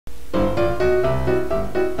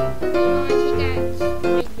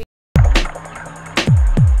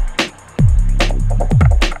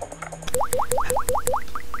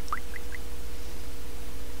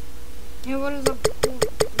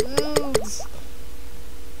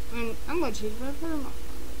gonna change my purple.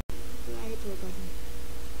 I hit the button.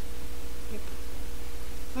 Yep.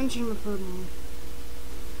 I'm gonna change my purple.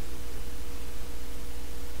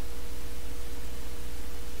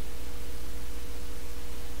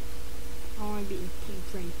 I wanna be a pink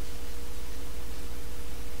friend.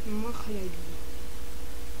 And what could I do?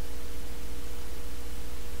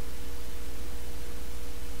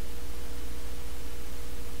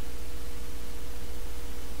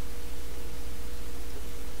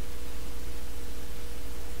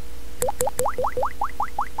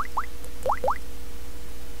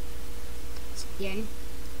 Again.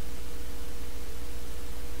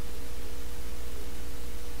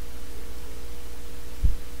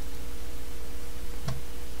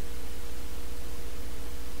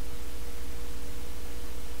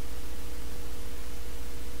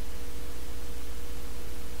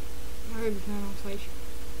 I heard the final fight.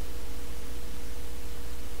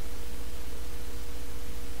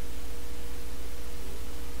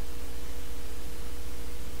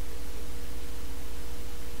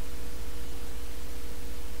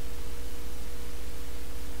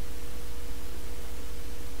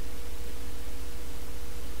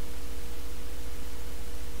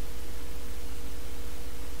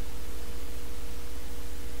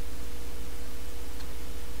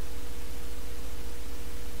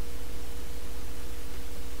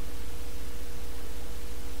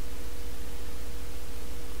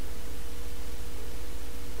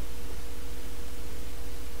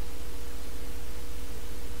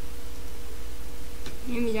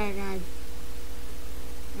 Give me that guy.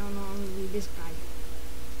 No, I'm gonna be this guy.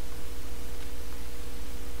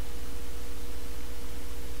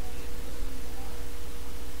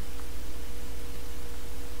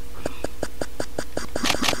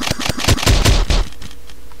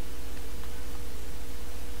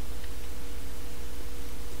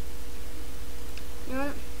 You know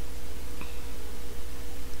what?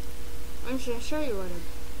 I'm just gonna show you what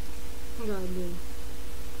I'm gonna do.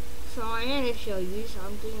 So I'm gonna show you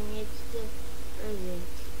something. It's the, where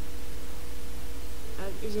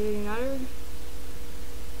is it another?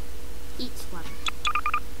 Eat one.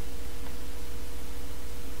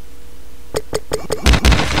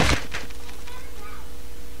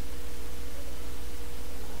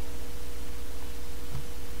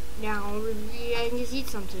 Now I can just eat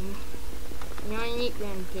something. You know, I eat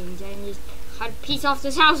random things. I can just cut a piece off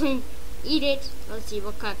this house and eat it. Let's see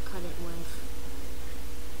what cut it with.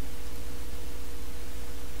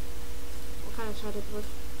 What kind of cut it with?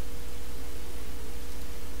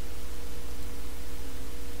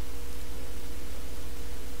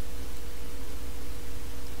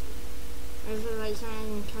 This is like something I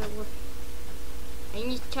can cut it with. I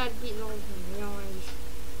need to try to beat the whole thing. You know,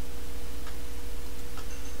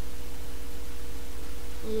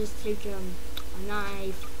 I just take a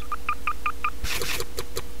knife,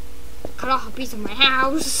 cut off a piece of my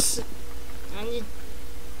house, and just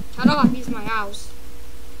cut off a piece of my house.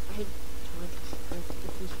 I hate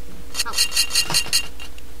house.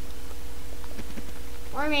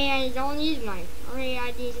 Or maybe I don't need a knife. Or maybe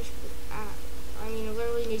I need I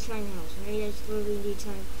literally need something else. Maybe I just literally need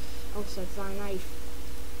something else that's not a knife.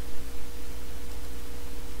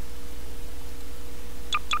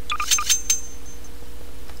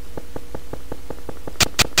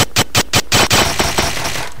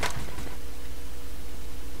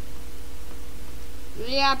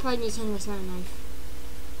 Yeah, I probably need something that's not a knife.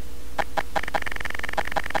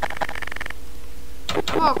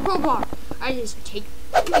 Oh, crowbar! I just take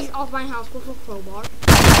these off my house with a crowbar.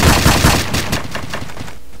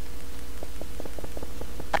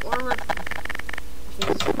 Or if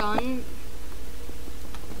it's done.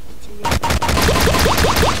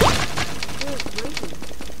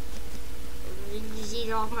 Or you just eat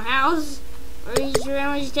it off my house. Or you just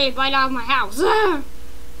randomly just take a bite out of my house.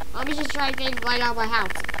 Let me just try to take a bite out of my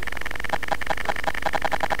house.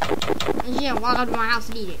 And yeah, walk out of my house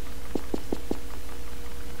and eat it.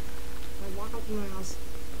 Like, walk out of my house.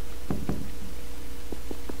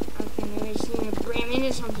 Okay, maybe I just need to ram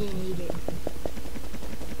into something and eat it.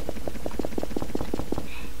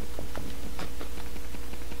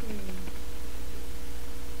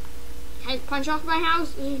 Can I punch off my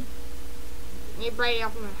house? I need to break it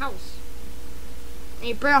off of my house. I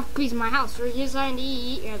need to break off a piece of my house. Or just something to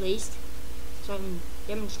eat, at least. So I can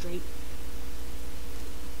demonstrate.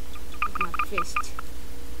 With my fist.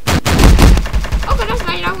 Okay, that's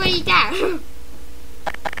nice. I'm gonna eat that.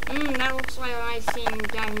 That looks like a nice thing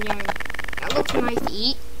down there. That looks nice to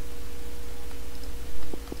eat.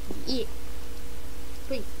 Eat it.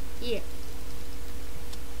 Please, eat it.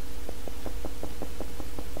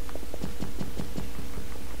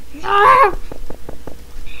 Ah!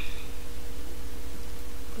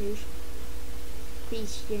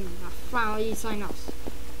 question. I finally sign off.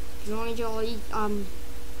 If you want to eat,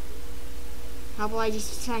 how about I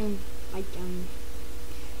just sign, like,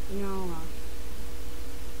 you know,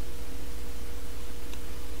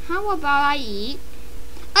 how about I eat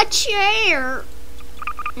a chair?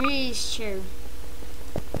 Maybe it's chair.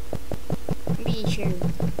 Maybe a chair.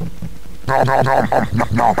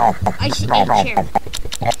 I should eat a chair.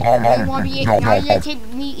 Now you want me? Now you gonna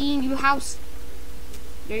take me in your house?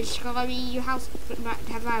 You're just gonna let me in your house?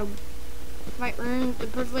 Have I earned the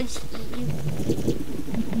privilege to eat you?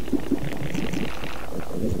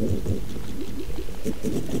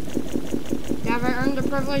 Have I earned the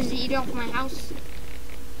privilege to eat off my house?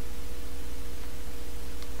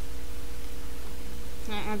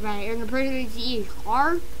 Have I earned the privilege to eat a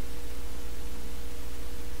car?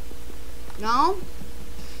 No?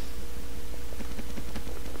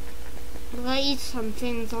 But I eat some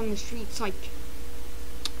things on the streets like,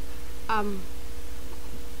 a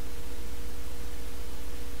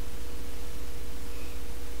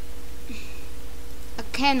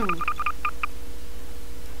kennel.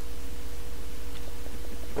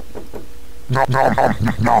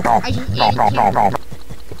 I just ate a kennel.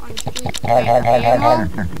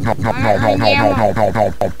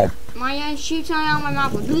 My shoes out my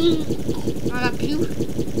mouth. I got puke.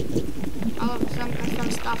 All of some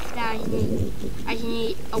stuff that I need. I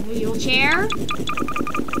need a wheelchair.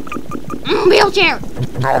 Wheelchair. A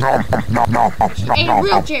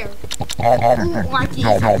wheelchair. Ooh, I need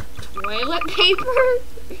toilet paper.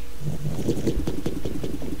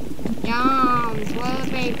 Yum, toilet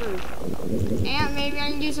paper. And maybe I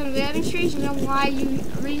can do some demonstration of why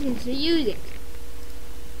reasons to use it.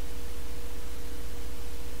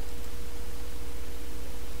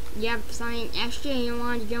 You have something extra and you don't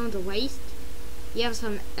want to go into waste. You have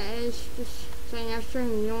some extra, something extra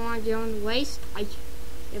and you don't want to go into waste. You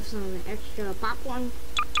have some extra popcorn.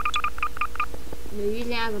 You're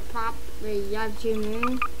using it as a prop, but you have too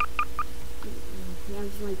many. You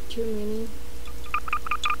have like too many.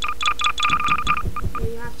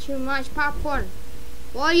 You have too much popcorn.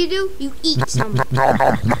 What do? You eat some. And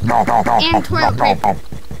toilet paper.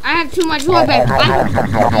 I have too much toilet paper. I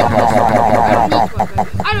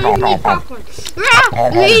don't even need popcorn.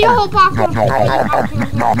 You eat the whole popcorn.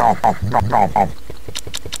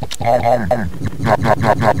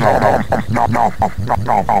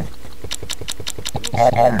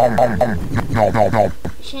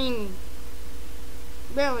 Shame.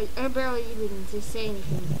 I barely even to say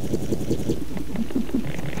anything.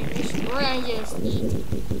 Or I just eat.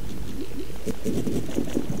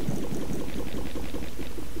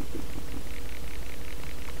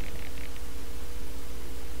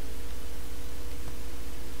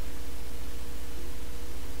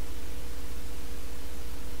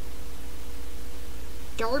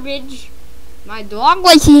 Garbage. My dog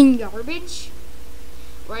likes eating garbage.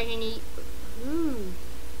 Or I can eat.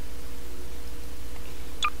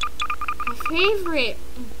 My favorite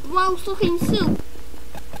gross looking soup.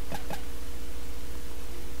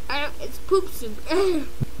 It's poop soup. I'm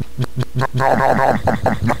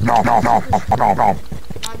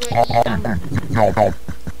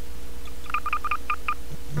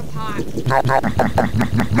hot. I'm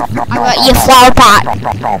gonna eat a flower pot.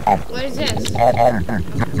 What is this? What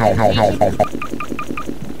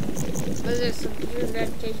is this? Some pure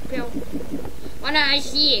vegetation pill? Why don't I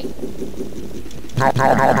see it? Oh, this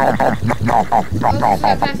is a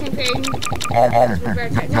fasting pig. No.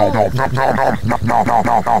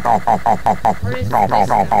 Or is this?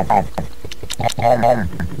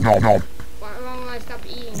 Why won't I stop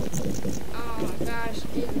eating? Oh my gosh,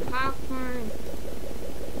 eating popcorn.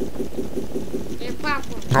 Eating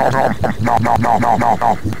popcorn. Can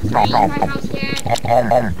I eat my house yet?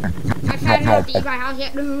 I found out to eat my house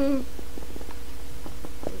yet. Am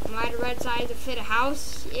I the red size to fit a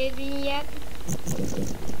house in yet?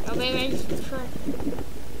 Oh, maybe I just try.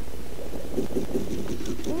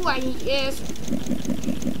 Ooh, I need this.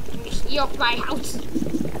 Eat off my house.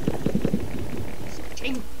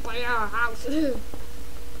 Take my house.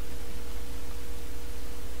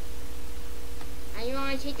 I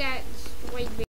want to take that white